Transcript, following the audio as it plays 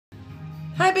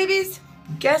Hi, babies.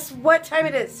 Guess what time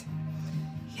it is?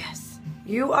 Yes,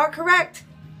 you are correct.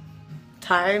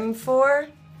 Time for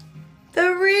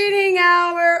the reading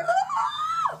hour.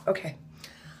 Oh! Okay.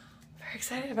 Very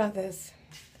excited about this.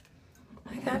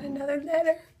 I got another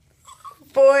letter.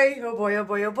 Boy, oh boy, oh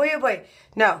boy, oh boy, oh boy.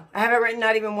 No, I haven't written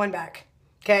not even one back.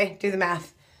 Okay, do the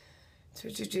math.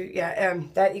 Yeah,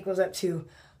 that equals up to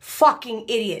fucking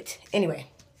idiot.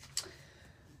 Anyway,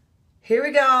 here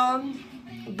we go.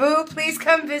 Boo, please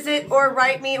come visit or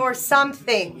write me or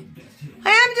something. I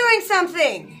am doing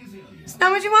something. It's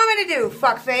not what you want me to do,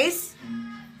 fuckface.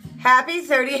 Happy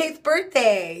 38th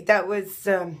birthday. That was,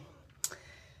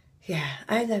 yeah,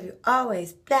 I love you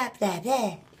always. Blah, blah,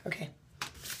 blah. Okay.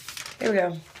 Here we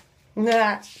go.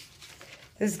 Nah.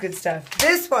 This is good stuff.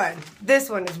 This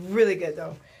one is really good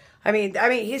though. I mean,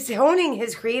 he's honing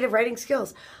his creative writing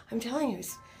skills. I'm telling you,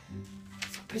 this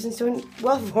person's doing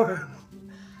well for him.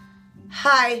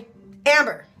 Hi,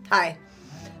 Amber. Hi.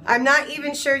 I'm not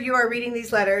even sure you are reading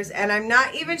these letters, and I'm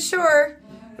not even sure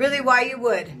really why you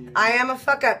would. I am a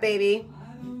fuck up, baby.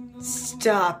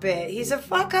 Stop it. He's a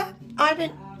fuck up.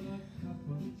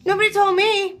 Nobody told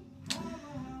me.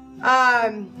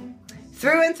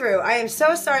 Through and through, I am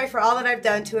so sorry for all that I've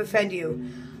done to offend you.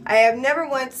 I have never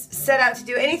once set out to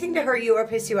do anything to hurt you or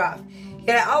piss you off,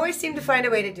 yet I always seem to find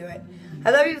a way to do it.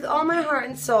 I love you with all my heart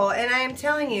and soul, and I am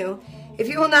telling you, if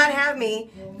you will not have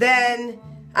me, then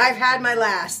I've had my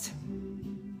last.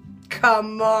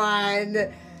 Come on.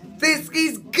 This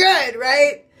is good,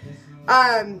 right?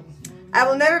 I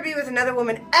will never be with another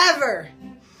woman ever.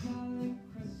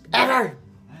 Ever.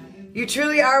 You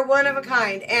truly are one of a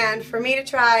kind, and for me to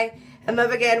try and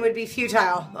love again would be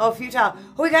futile. Oh, futile.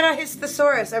 Oh, we got a his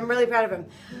thesaurus. I'm really proud of him.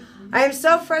 I am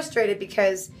so frustrated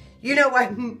because you know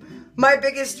what? My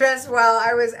biggest stress while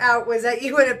I was out was that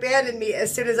you would abandon me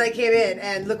as soon as I came in,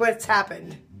 and look what's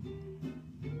happened.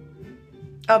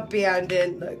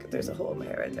 Abandoned. Look, there's a hole in my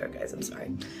hair right there, guys. I'm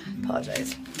sorry.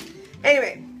 Apologize.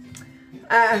 Anyway.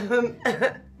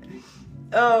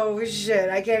 Oh, shit.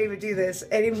 I can't even do this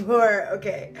anymore.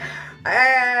 Okay.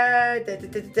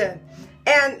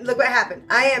 And look what happened.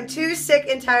 I am too sick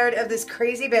and tired of this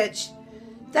crazy bitch.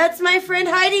 That's my friend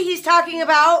Heidi he's talking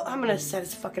about. I'm going to set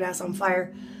his fucking ass on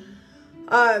fire.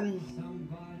 And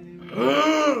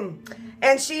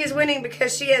she is winning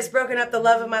because she has broken up the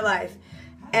love of my life.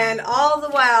 And all the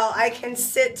while, I can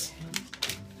sit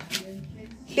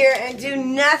here and do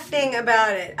nothing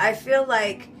about it. I feel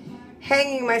like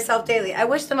hanging myself daily. I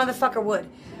wish the motherfucker would.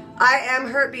 I am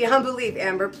hurt beyond belief,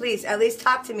 Amber. Please, at least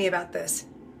talk to me about this.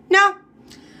 No.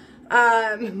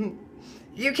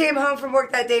 You came home from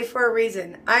work that day for a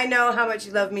reason. I know how much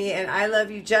you love me, and I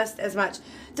love you just as much.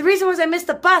 The reason was I missed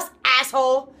the bus,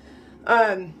 asshole.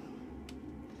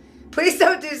 Please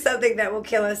don't do something that will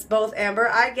kill us both, Amber.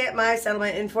 I get my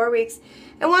settlement in 4 weeks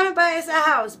and want to buy us a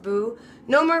house, boo.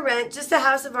 No more rent, just a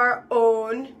house of our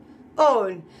own.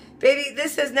 Baby,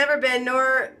 this has never been,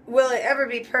 nor will it ever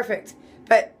be perfect.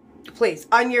 But please,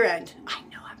 on your end. I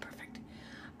know I'm perfect.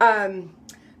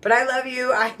 But I love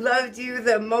you. I loved you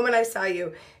the moment I saw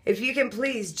you. If you can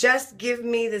please just give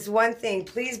me this one thing.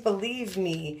 Please believe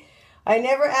me. I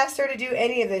never asked her to do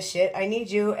any of this shit. I need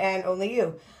you and only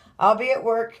you. I'll be at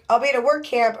work. I'll be at a work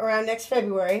camp around next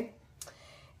February.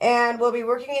 And we'll be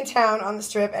working in town on the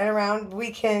strip and around we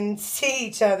can see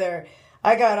each other.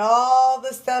 I got all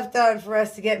the stuff done for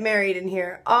us to get married in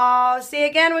here. Oh, see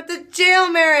again with the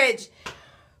jail marriage.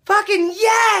 Fucking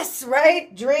yes,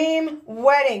 right? Dream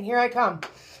wedding. Here I come.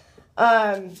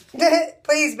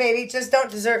 Please, baby, just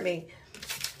don't desert me.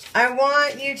 I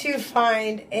want you to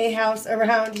find a house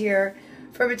around here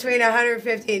for between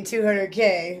 150 and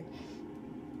 200K.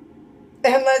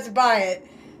 And let's buy it.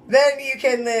 Then you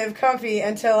can live comfy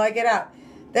until I get out.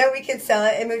 Then we can sell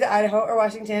it and move to Idaho or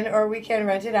Washington, or we can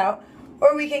rent it out,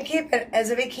 or we can keep it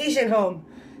as a vacation home.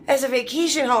 As a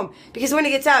vacation home. Because when he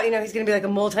gets out, you know, he's going to be like a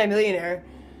multi-millionaire.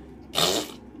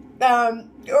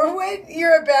 Or when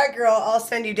you're a bad girl, I'll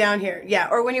send you down here. Yeah,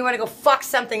 or when you want to go fuck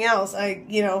something else,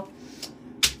 you know.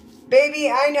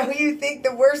 Baby, I know you think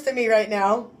the worst of me right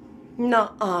now.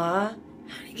 Nuh-uh.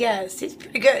 Yes, he's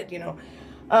pretty good, you know.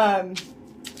 Oh,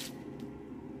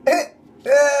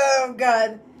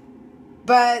 God.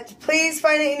 But please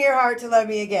find it in your heart to love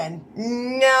me again.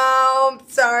 No, I'm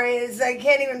sorry. I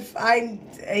can't even find...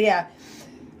 yeah.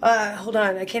 Hold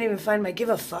on. I can't even find my give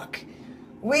a fuck.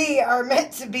 We are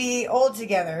meant to be old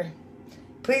together.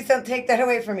 Please don't take that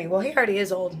away from me. Well, he already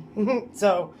is old.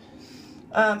 So,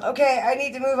 okay, I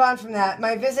need to move on from that.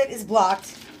 My visit is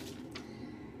blocked.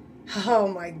 Oh,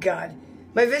 my God.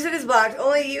 My visit is blocked.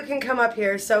 Only you can come up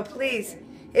here, so please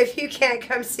if you can't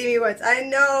come see me once. I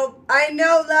know,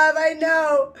 love, I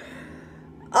know.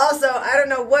 Also, I don't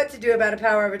know what to do about a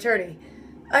power of attorney.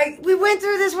 We went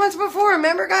through this once before,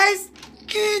 remember, guys?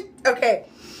 Okay.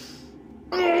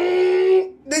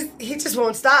 He just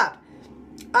won't stop.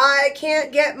 I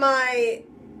can't get my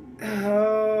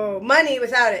money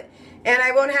without it. And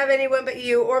I won't have anyone but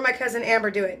you or my cousin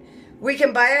Amber do it. We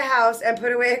can buy a house and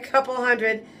put away a couple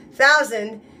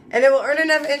 $100,000, and it will earn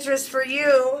enough interest for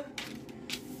you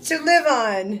to live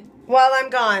on while I'm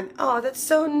gone. Oh, that's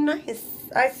so nice.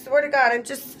 I swear to God, I'm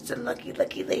just such a lucky,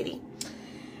 lucky lady.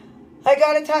 I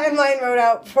got a timeline wrote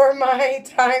out for my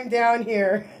time down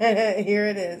here. Here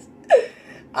it is.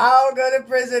 I'll go to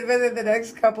prison within the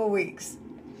next couple weeks.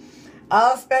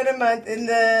 I'll spend a month in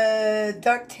the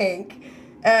duck tank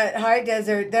at High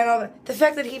Desert. Then the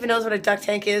fact that he even knows what a duck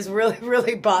tank is really,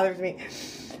 really bothers me.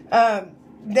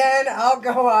 Then I'll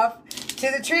go off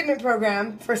to the treatment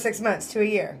program for 6 months to a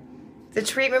year. The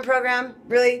treatment program,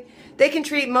 really? They can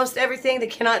treat most everything. They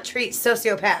cannot treat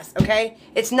sociopaths, okay?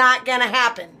 It's not gonna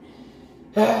happen.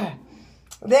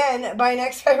 Then, by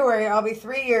next February, I'll be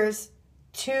 3 years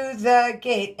to the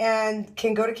gate and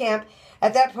can go to camp.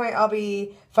 At that point, I'll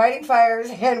be fighting fires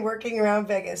and working around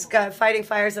Vegas. God, fighting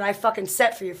fires that I fucking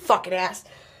set for your fucking ass.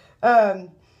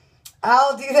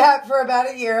 I'll do that for about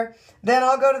a year. Then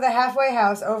I'll go to the halfway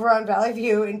house over on Valley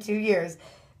View in 2 years.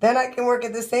 Then I can work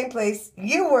at the same place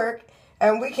you work,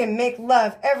 and we can make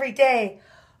love every day.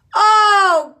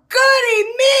 Oh, goody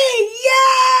me!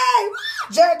 Yay!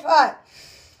 Jackpot!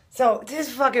 So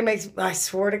this fucking makes, I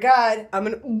swear to God, I'm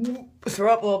going to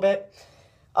throw up a little bit.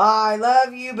 I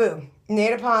love you, boo.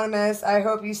 Nate Eponymous, I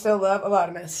hope you still love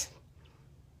Eponymous.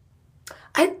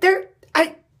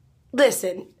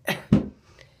 Listen.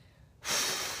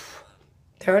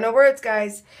 There are no words,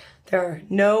 guys. There are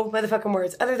no motherfucking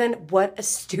words other than, what a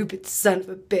stupid son of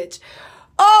a bitch.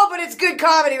 Oh, but it's good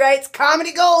comedy, right? It's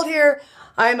comedy gold here.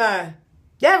 I've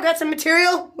got some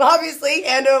material, obviously,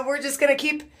 and we're just going to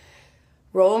keep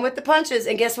rolling with the punches.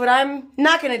 And guess what I'm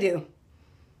not going to do?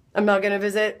 I'm not going to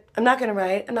visit. I'm not going to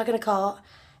write. I'm not going to call.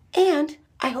 And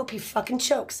I hope he fucking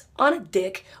chokes on a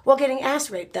dick while getting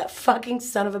ass raped, that fucking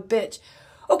son of a bitch.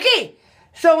 Okay,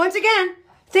 so once again,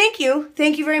 thank you.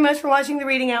 Thank you very much for watching the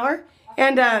Reading Hour.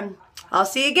 And I'll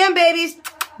see you again, babies.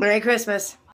 Merry Christmas.